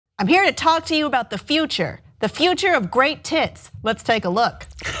I'm here to talk to you about the future of great tits. Let's take a look.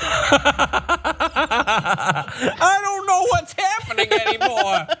 I don't know what's happening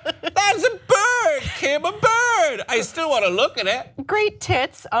anymore. That's a bird, Kim, a bird. I still want to look at it. Great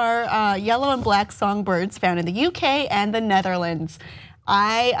tits are yellow and black songbirds found in the UK and the Netherlands.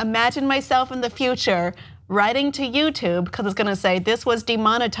 I imagine myself in the future writing to YouTube because it's gonna say this was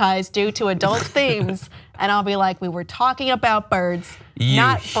demonetized due to adult themes, and I'll be like, we were talking about birds,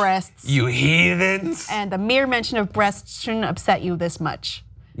 not breasts. You heathens. And the mere mention of breasts shouldn't upset you this much.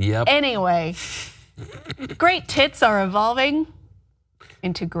 Yep. Anyway, great tits are evolving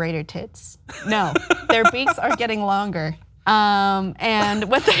into greater tits. No, their beaks are getting longer. And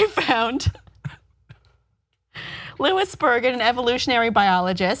what they found, Lewis Bergen, an evolutionary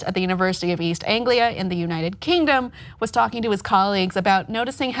biologist at the University of East Anglia in the United Kingdom, was talking to his colleagues about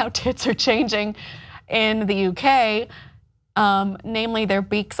noticing how tits are changing in the UK. Namely, their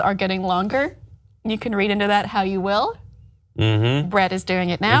beaks are getting longer. You can read into that how you will. Brett is doing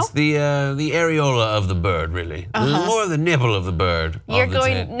it now. It's the areola of the bird, really. More the nipple of the bird. You're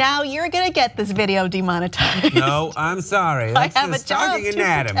gonna get this video demonetized. No, I'm sorry. I have a job to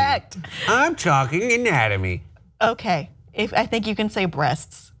protect. I'm talking anatomy. Okay, I think you can say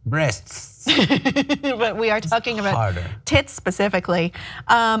breasts. Breasts. But we are talking about tits specifically.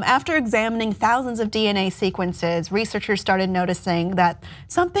 After examining thousands of DNA sequences, researchers started noticing that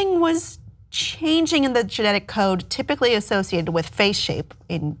something was changing in the genetic code typically associated with face shape,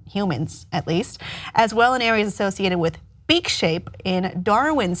 in humans at least, as well in areas associated with beak shape in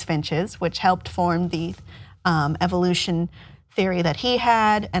Darwin's finches, which helped form the evolution theory that he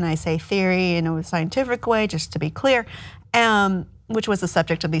had, and I say theory in a scientific way, just to be clear, which was the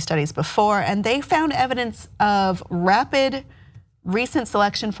subject of these studies before, and they found evidence of rapid recent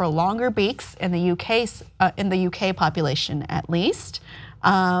selection for longer beaks in the UK population at least.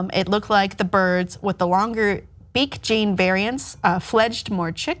 It looked like the birds with the longer beak gene variants fledged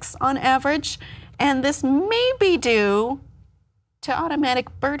more chicks on average, and this may be due to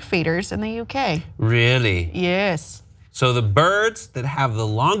automatic bird feeders in the UK. Really? Yes. So the birds that have the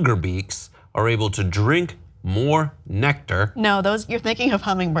longer beaks are able to drink more nectar. No, you're thinking of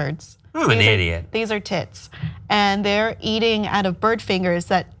hummingbirds. I'm an idiot. These are tits, and they're eating out of bird feeders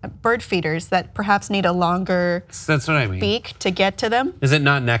that perhaps need a longer That's what I mean. beak to get to them. Is it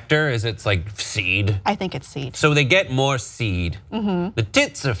not nectar? Is it like seed? I think it's seed. So they get more seed. The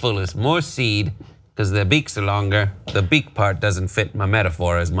tits are full of more seed because their beaks are longer. The beak part doesn't fit my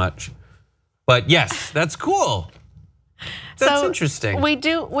metaphor as much. But yes, that's cool. That's interesting.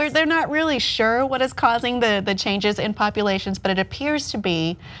 They're not really sure what is causing the changes in populations, but it appears to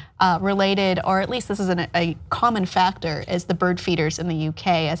be related, or at least this is a common factor, is the bird feeders in the UK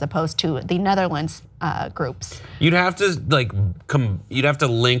as opposed to the Netherlands groups. You'd have to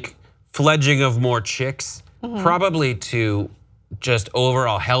link fledging of more chicks probably to just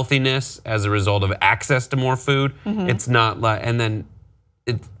overall healthiness as a result of access to more food. It's not like, and then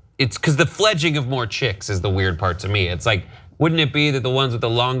it's because the fledging of more chicks is the weird part to me. It's like, wouldn't it be that the ones with the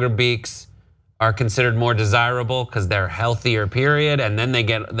longer beaks are considered more desirable because they're healthier, period, and then they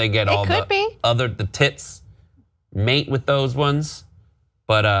get all the tits mate with those ones?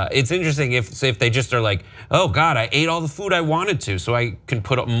 But it's interesting if they just are like, oh God, I ate all the food I wanted to, so I can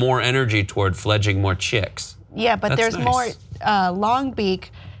put up more energy toward fledging more chicks. Yeah, but there's more long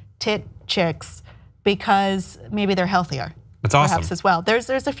beak tit chicks because maybe they're healthier. That's awesome. Perhaps as well. There's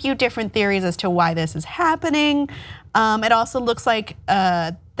a few different theories as to why this is happening. It also looks like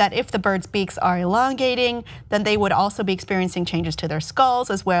that if the birds' beaks are elongating, then they would also be experiencing changes to their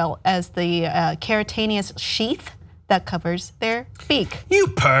skulls as well as the keratinous sheath that covers their beak. You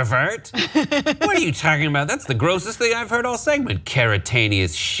pervert! What are you talking about? That's the grossest thing I've heard all segment.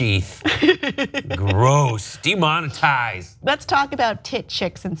 Keratinous sheath. Gross. Demonetized. Let's talk about tit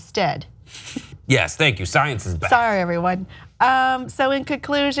chicks instead. Yes, thank you. Science is back. Sorry, everyone. So in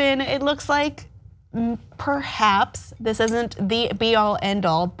conclusion, it looks like perhaps this isn't the be-all,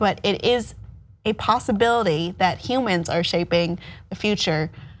 end-all, but it is a possibility that humans are shaping the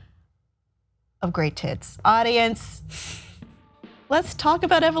future of great tits. Audience, let's talk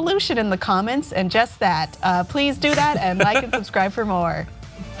about evolution in the comments and just that. Please do that and like and subscribe for more.